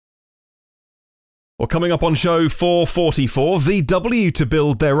Well, coming up on show 444, VW to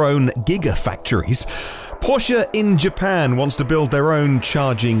build their own gigafactories. Porsche in Japan wants to build their own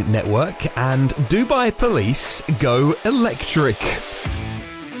charging network, and Dubai police go electric.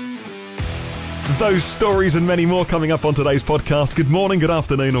 Those stories and many more coming up on today's podcast. Good morning, good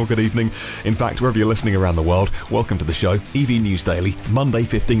afternoon, or good evening. In fact, wherever you're listening around the world, welcome to the show, EV News Daily, Monday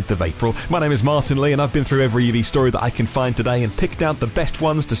 15th of April. My name is Martyn Lee, and I've been through every EV story that I can find today and picked out the best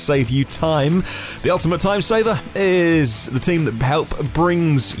ones to save you time. The ultimate time saver is the team that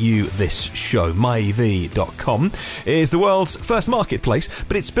brings you this show. MyEV.com is the world's first marketplace,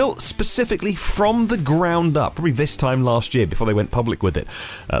 but it's built specifically from the ground up. Probably this time last year, before they went public with it,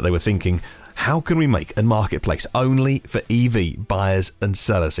 they were thinking, how can we make a marketplace only for EV buyers and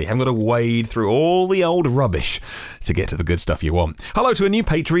sellers? So you haven't got to wade through all the old rubbish to get to the good stuff you want. Hello to a new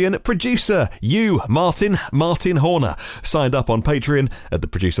Patreon producer. You, Martin Horner, signed up on Patreon at the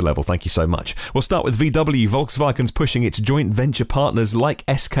producer level. Thank you so much. We'll start with VW. Volkswagen's pushing its joint venture partners like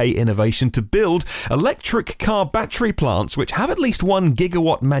SK Innovation to build electric car battery plants which have at least 1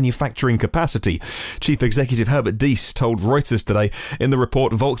 gigawatt manufacturing capacity. Chief Executive Herbert Diess told Reuters today in the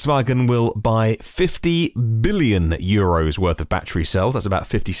report Volkswagen will buy 50 billion euros worth of battery cells. That's about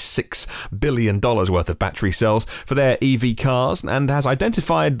 $56 billion worth of battery cells for their EV cars, and has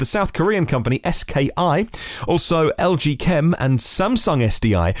identified the South Korean company SKI, also LG Chem and Samsung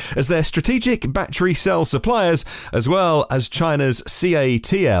SDI, as their strategic battery cell suppliers, as well as China's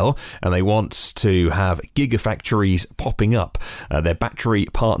CATL, and they want to have gigafactories popping up. Their battery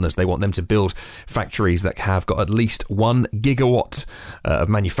partners, they want them to build factories that have got at least 1 gigawatt of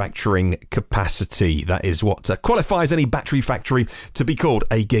manufacturing capacity. That is what qualifies any battery factory to be called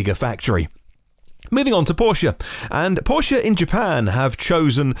a gigafactory. Moving on to Porsche. And Porsche in Japan have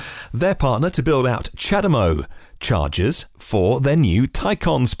chosen their partner to build out CHAdeMO chargers for their new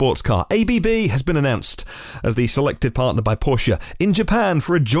Taycan sports car. ABB has been announced as the selected partner by Porsche in Japan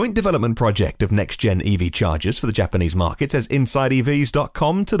for a joint development project of next-gen EV chargers for the Japanese market, says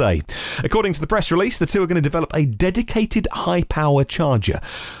InsideEVs.com today. According to the press release, the two are going to develop a dedicated high-power charger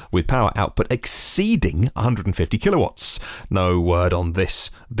with power output exceeding 150 kilowatts. No word on this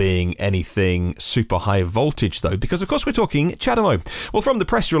being anything super high voltage, though, because of course we're talking CHAdeMO. Well, from the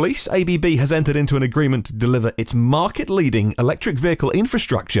press release, ABB has entered into an agreement to deliver its market-leading electric vehicle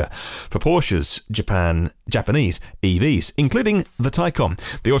infrastructure for Porsche's Japanese EVs, including the Taycan,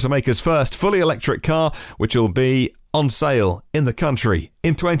 the automaker's first fully electric car, which will be on sale in the country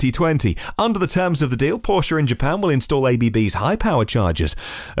in 2020. Under the terms of the deal, Porsche in Japan will install ABB's high-power chargers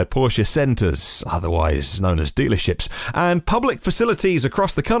at Porsche centres, otherwise known as dealerships, and public facilities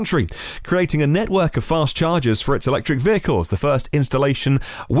across the country, creating a network of fast chargers for its electric vehicles. The first installation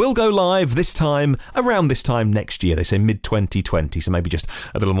will go live around this time next year. They say mid-2020, so maybe just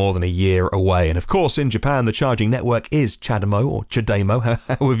a little more than a year away. And of course, in Japan, the charging network is CHAdeMO, or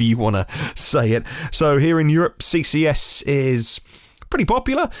CHAdeMO, however you want to say it. So here in Europe, CCS is pretty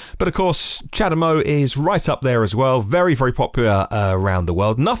popular, but of course CHAdeMO is right up there as well. Very, very popular around the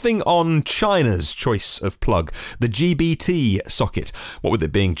world. Nothing on China's choice of plug, the GBT socket. What with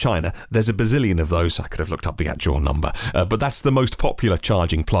it being China, there's a bazillion of those. I could have looked up the actual number, but that's the most popular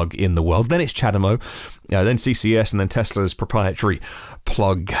charging plug in the world. Then it's CHAdeMO, then CCS, and then Tesla's proprietary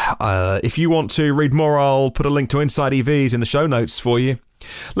plug. If you want to read more, I'll put a link to Inside EVs in the show notes for you.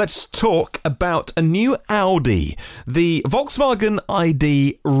 Let's talk about a new Audi, the Volkswagen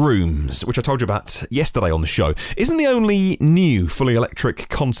ID Rooms, which I told you about yesterday on the show. Isn't the only new fully electric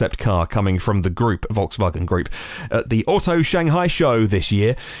concept car coming from the group, Volkswagen Group, at the Auto Shanghai show this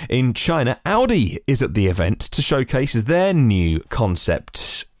year in China. Audi is at the event to showcase their new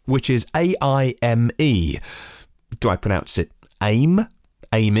concept, which is AIME. Do I pronounce it AIME,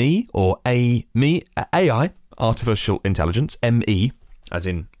 or AME? AI, Artificial Intelligence, ME. As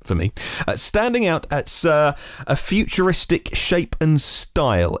in, for me, standing out as a futuristic shape and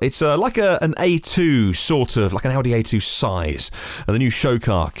style. It's like an A2 sort of, like an Audi A2 size. The new show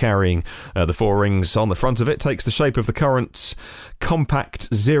car carrying the 4 rings on the front of it takes the shape of the current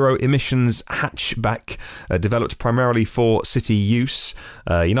compact zero-emissions hatchback developed primarily for city use.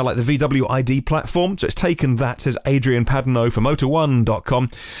 Like the VW ID platform. So it's taken that, says Adrian Padenot for Motor1.com.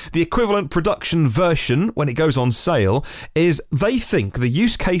 The equivalent production version, when it goes on sale, is, they think, the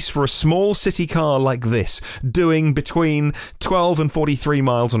use case for a small city car like this, doing between 12 and 43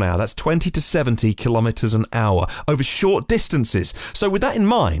 miles an hour. That's 20 to 70 kilometers an hour over short distances. So with that in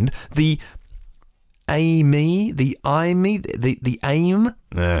mind, the AIM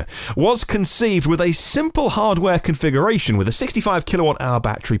was conceived with a simple hardware configuration with a 65 kilowatt-hour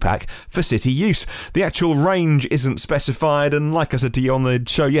battery pack for city use. The actual range isn't specified, and like I said to you on the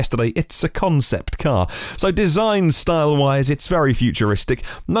show yesterday, it's a concept car. So design style-wise, it's very futuristic.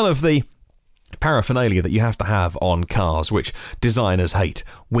 None of the paraphernalia that you have to have on cars, which designers hate.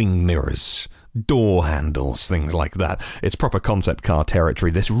 Wing mirrors, door handles, things like that. It's proper concept car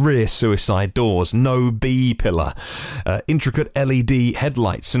territory. This rear suicide doors, no B-pillar, intricate LED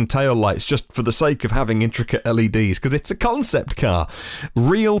headlights and tail lights just for the sake of having intricate LEDs, because it's a concept car.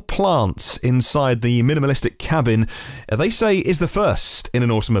 Real plants inside the minimalistic cabin, they say is the first in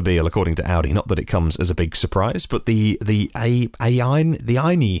an automobile, according to Audi. Not that it comes as a big surprise, but the AIM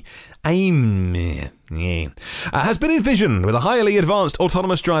has been envisioned with a highly advanced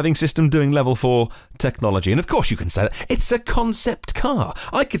autonomous driving system doing level 4 technology. And of course you can say that it's a concept car.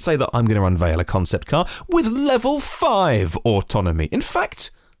 I could say that I'm going to unveil a concept car with level 5 autonomy. In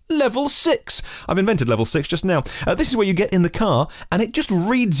fact, level 6. I've invented level 6 just now. This is where you get in the car and it just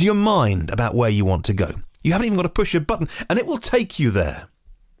reads your mind about where you want to go. You haven't even got to push a button and it will take you there.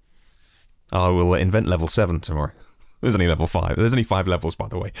 I will invent level 7 tomorrow. There's only level 5. There's only 5 levels, by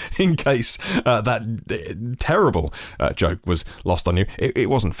the way, in case that terrible joke was lost on you.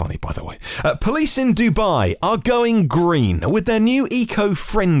 It wasn't funny, by the way. Police in Dubai are going green with their new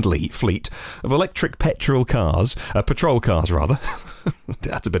eco-friendly fleet of electric patrol cars. That's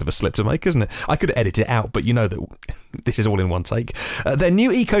a bit of a slip to make, isn't it? I could edit it out, but you know that this is all in one take. Their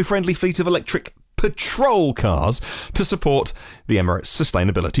new eco-friendly fleet of electric patrol cars to support the Emirates'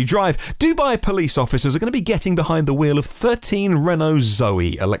 sustainability drive. Dubai police officers are going to be getting behind the wheel of 13 Renault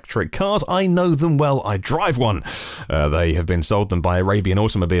Zoe electric cars. I know them well. I drive one. They have been sold them by Arabian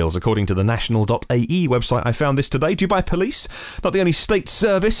Automobiles, according to the national.ae website. I found this today. Dubai Police, not the only state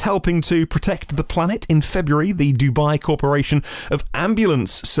service helping to protect the planet. In February, the Dubai Corporation of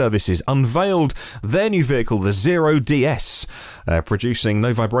Ambulance Services unveiled their new vehicle, the Zero DS. Producing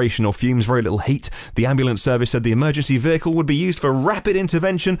no vibration or fumes, very little heat. The ambulance service said the emergency vehicle would be used for rapid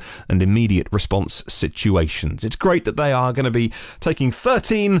intervention and immediate response situations. It's great that they are going to be taking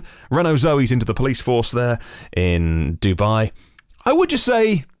 13 Renault Zoes into the police force there in Dubai. I would just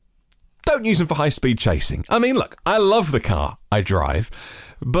say, don't use them for high-speed chasing. I mean, look, I love the car I drive,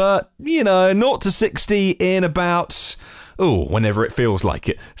 but, 0 to 60 in about... whenever it feels like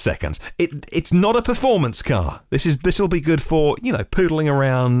it, seconds. It's not a performance car. This will be good for, poodling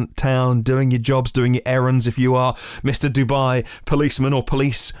around town, doing your jobs, doing your errands if you are Mr. Dubai policeman or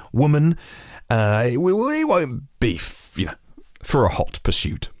policewoman. It won't be, for a hot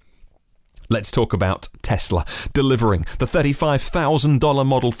pursuit. Let's talk about Tesla delivering the $35,000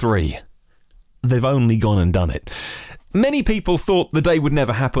 Model 3. They've only gone and done it. Many people thought the day would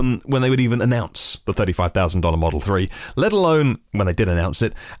never happen when they would even announce the $35,000 Model 3, let alone, when they did announce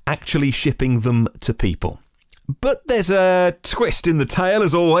it, actually shipping them to people. But there's a twist in the tale,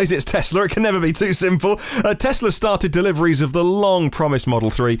 as always. It's Tesla. It can never be too simple. Tesla started deliveries of the long-promised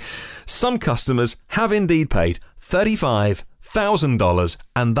Model 3. Some customers have indeed paid $35,000,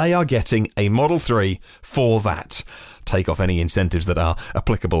 and they are getting a Model 3 for that. Take off any incentives that are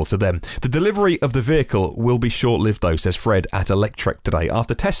applicable to them. The delivery of the vehicle will be short-lived, though, says Fred at Electrek today.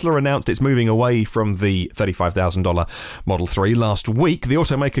 After Tesla announced it's moving away from the $35,000 Model 3 last week, the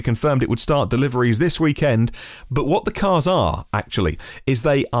automaker confirmed it would start deliveries this weekend. But what the cars are, actually, is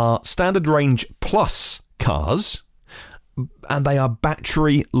they are standard range plus cars, and they are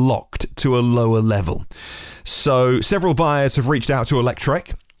battery locked to a lower level. So several buyers have reached out to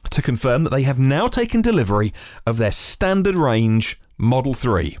Electrek to confirm that they have now taken delivery of their standard range Model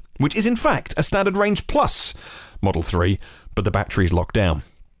 3, which is in fact a standard range plus Model 3, but the battery's locked down.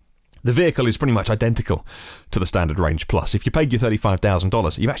 The vehicle is pretty much identical to the standard range plus. If you paid your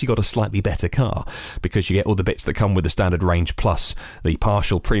 $35,000, you've actually got a slightly better car because you get all the bits that come with the standard range plus, the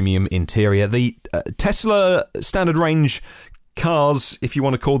partial premium interior. The Tesla standard range cars, if you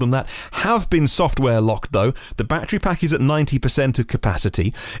want to call them that, have been software locked though. The battery pack is at 90% of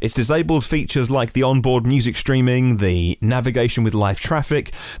capacity. It's disabled features like the onboard music streaming, the navigation with live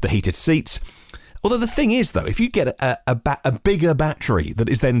traffic, the heated seats. Although the thing is though, if you get a bigger battery that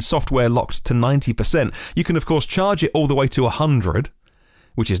is then software locked to 90%, you can of course charge it all the way to 100,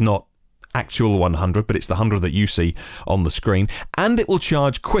 which is not actual 100, but it's the 100 that you see on the screen, and it will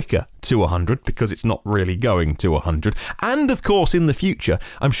charge quicker to 100 because it's not really going to 100. And of course in the future,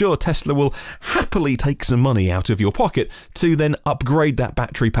 I'm sure Tesla will happily take some money out of your pocket to then upgrade that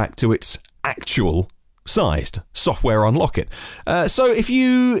battery pack to its actual sized software unlock it. So if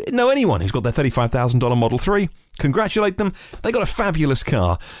you know anyone who's got their $35,000 Model 3, congratulate them. They got a fabulous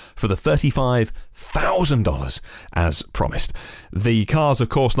car for the $35,000 as promised. The cars, of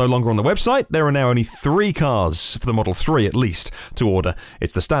course, no longer on the website. There are now only 3 cars for the Model 3 at least to order.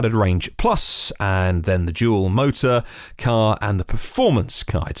 It's the Standard Range Plus, and then the dual motor car and the performance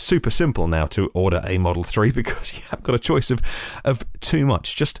car. It's super simple now to order a Model 3 because you have got a choice of too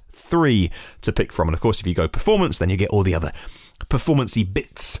much, just 3 to pick from. And of course, if you go performance, then you get all the other performance-y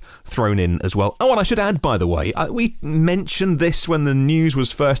bits thrown in as well. Oh, and I should add, by the way, we mentioned this when the news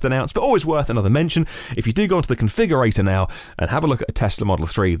was first announced, but always worth another mention. If you do go onto the configurator now and have a look at a Tesla Model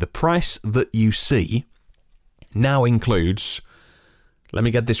 3, the price that you see now includes, let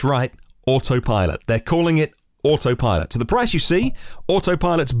me get this right, autopilot. They're calling it autopilot. So the price you see,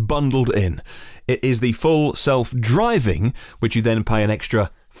 autopilot's bundled in. It is the full self-driving, which you then pay an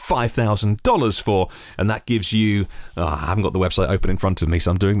extra $5,000 for, and that gives you, I haven't got the website open in front of me,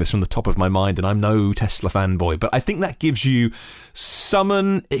 so I'm doing this from the top of my mind, and I'm no Tesla fanboy, but I think that gives you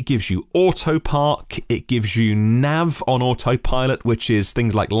Summon, it gives you Auto Park, it gives you Nav on autopilot, which is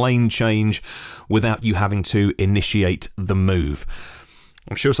things like lane change without you having to initiate the move.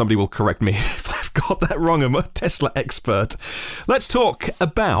 I'm sure somebody will correct me if I've got that wrong. I'm a Tesla expert. Let's talk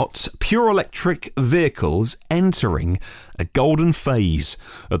about pure electric vehicles entering a golden phase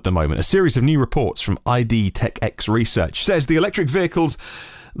at the moment. A series of new reports from ID Tech X Research says the electric vehicles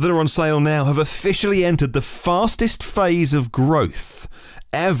that are on sale now have officially entered the fastest phase of growth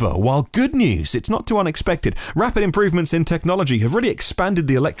ever. While good news, it's not too unexpected. Rapid improvements in technology have really expanded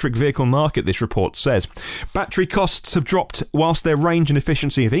the electric vehicle market, this report says. Battery costs have dropped whilst their range and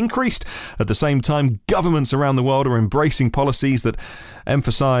efficiency have increased. At the same time, governments around the world are embracing policies that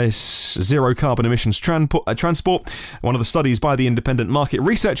emphasise zero carbon emissions transport. One of the studies by the independent market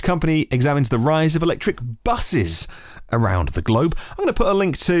research company examines the rise of electric buses around the globe. I'm going to put a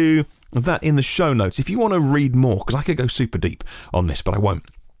link to that in the show notes if you want to read more, because I could go super deep on this, but I won't.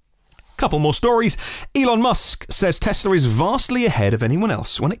 Couple more stories. Elon Musk says Tesla is vastly ahead of anyone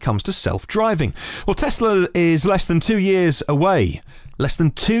else when it comes to self-driving. Well, Tesla is less than 2 years away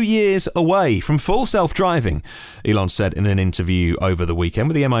from full self-driving, Elon said in an interview over the weekend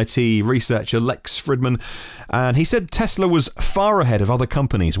with the MIT researcher Lex Fridman. And he said Tesla was far ahead of other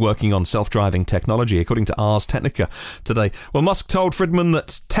companies working on self-driving technology, according to Ars Technica today. Well, Musk told Fridman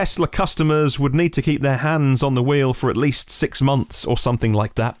that Tesla customers would need to keep their hands on the wheel for at least 6 months or something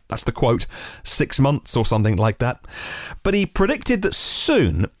like that. That's the quote, 6 months or something like that. But he predicted that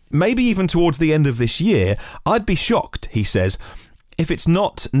soon, maybe even towards the end of this year, I'd be shocked, he says, if it's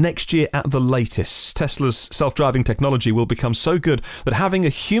not next year at the latest. Tesla's self-driving technology will become so good that having a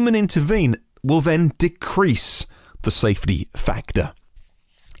human intervene will then decrease the safety factor.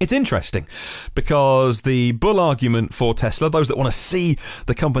 It's interesting because the bull argument for Tesla, those that want to see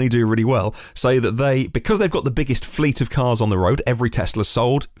the company do really well, say that because they've got the biggest fleet of cars on the road, every Tesla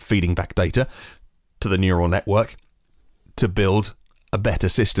sold, feeding back data to the neural network to build a better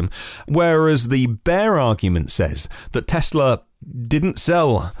system. Whereas the bear argument says that Tesla didn't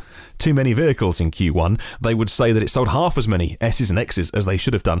sell too many vehicles in Q1. They would say that it sold half as many S's and X's as they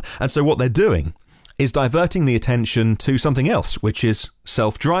should have done. And so what they're doing is diverting the attention to something else, which is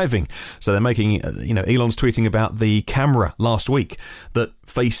self-driving. So they're making, Elon's tweeting about the camera last week that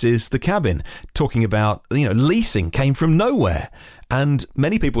faces the cabin, talking about, leasing came from nowhere. And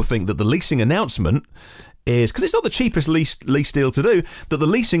many people think that the leasing announcement is, because it's not the cheapest lease deal to do, that the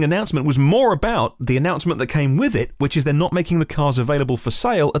leasing announcement was more about the announcement that came with it, which is they're not making the cars available for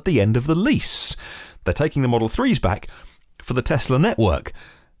sale at the end of the lease. They're taking the Model 3s back for the Tesla network,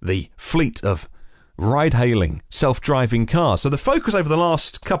 the fleet of ride-hailing, self-driving cars. So the focus over the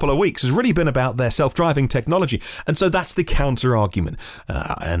last couple of weeks has really been about their self-driving technology. And so that's the counter-argument.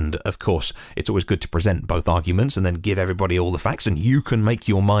 And of course, it's always good to present both arguments and then give everybody all the facts, and you can make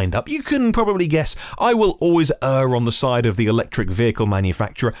your mind up. You can probably guess I will always err on the side of the electric vehicle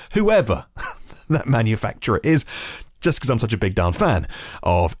manufacturer, whoever that manufacturer is, just because I'm such a big darn fan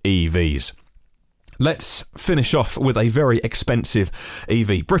of EVs. Let's finish off with a very expensive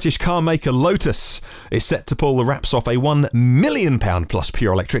EV. British car maker Lotus is set to pull the wraps off a £1 million plus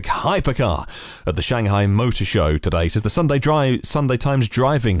pure electric hypercar at the Shanghai Motor Show today, says the Sunday Times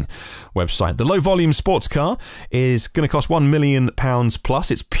Driving website. The low-volume sports car is going to cost £1 million plus.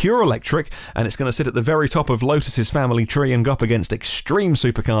 It's pure electric, and it's going to sit at the very top of Lotus's family tree and go up against extreme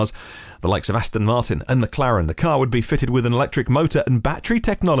supercars, the likes of Aston Martin and McLaren. The car would be fitted with an electric motor and battery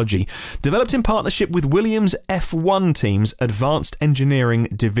technology developed in partnership with Williams F1 team's Advanced Engineering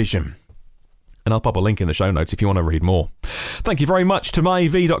Division. And I'll pop a link in the show notes if you want to read more. Thank you very much to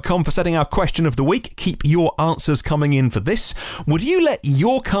myev.com for setting our question of the week. Keep your answers coming in for this. Would you let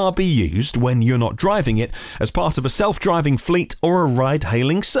your car be used when you're not driving it as part of a self-driving fleet or a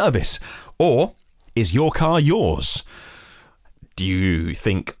ride-hailing service? Or is your car yours? Do you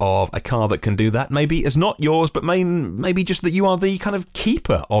think of a car that can do that? Maybe it's not yours, but maybe just that you are the kind of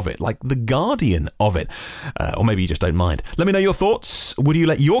keeper of it, like the guardian of it. Or maybe you just don't mind. Let me know your thoughts. Would you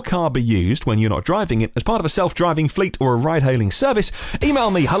let your car be used when you're not driving it as part of a self-driving fleet or a ride-hailing service? Email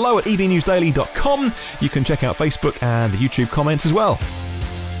me, hello@evnewsdaily.com. You can check out Facebook and the YouTube comments as well.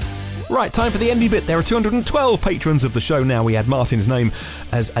 Right, time for the endy bit. There are 212 patrons of the show now. We add Martyn's name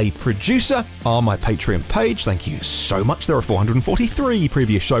as a producer on my Patreon page. Thank you so much. There are 443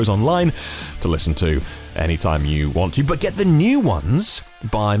 previous shows online to listen to anytime you want to, but get the new ones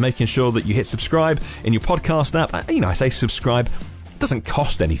by making sure that you hit subscribe in your podcast app. I say subscribe. Doesn't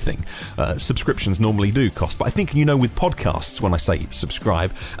cost anything. Subscriptions normally do cost, but I think with podcasts, when I say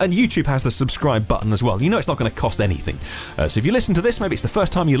subscribe, and YouTube has the subscribe button as well, it's not going to cost anything. So if you listen to this, maybe it's the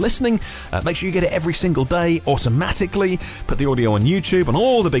first time you're listening, make sure you get it every single day automatically. Put the audio on YouTube and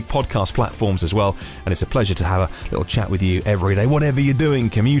all the big podcast platforms as well, and it's a pleasure to have a little chat with you every day, whatever you're doing,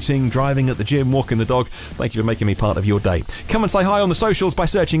 commuting, driving at the gym, walking the dog. Thank you for making me part of your day. Come and say hi on the socials by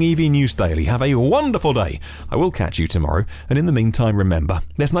searching EV News Daily. Have a wonderful day. I will catch you tomorrow, and in the meantime, remember,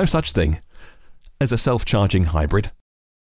 there's no such thing as a self-charging hybrid.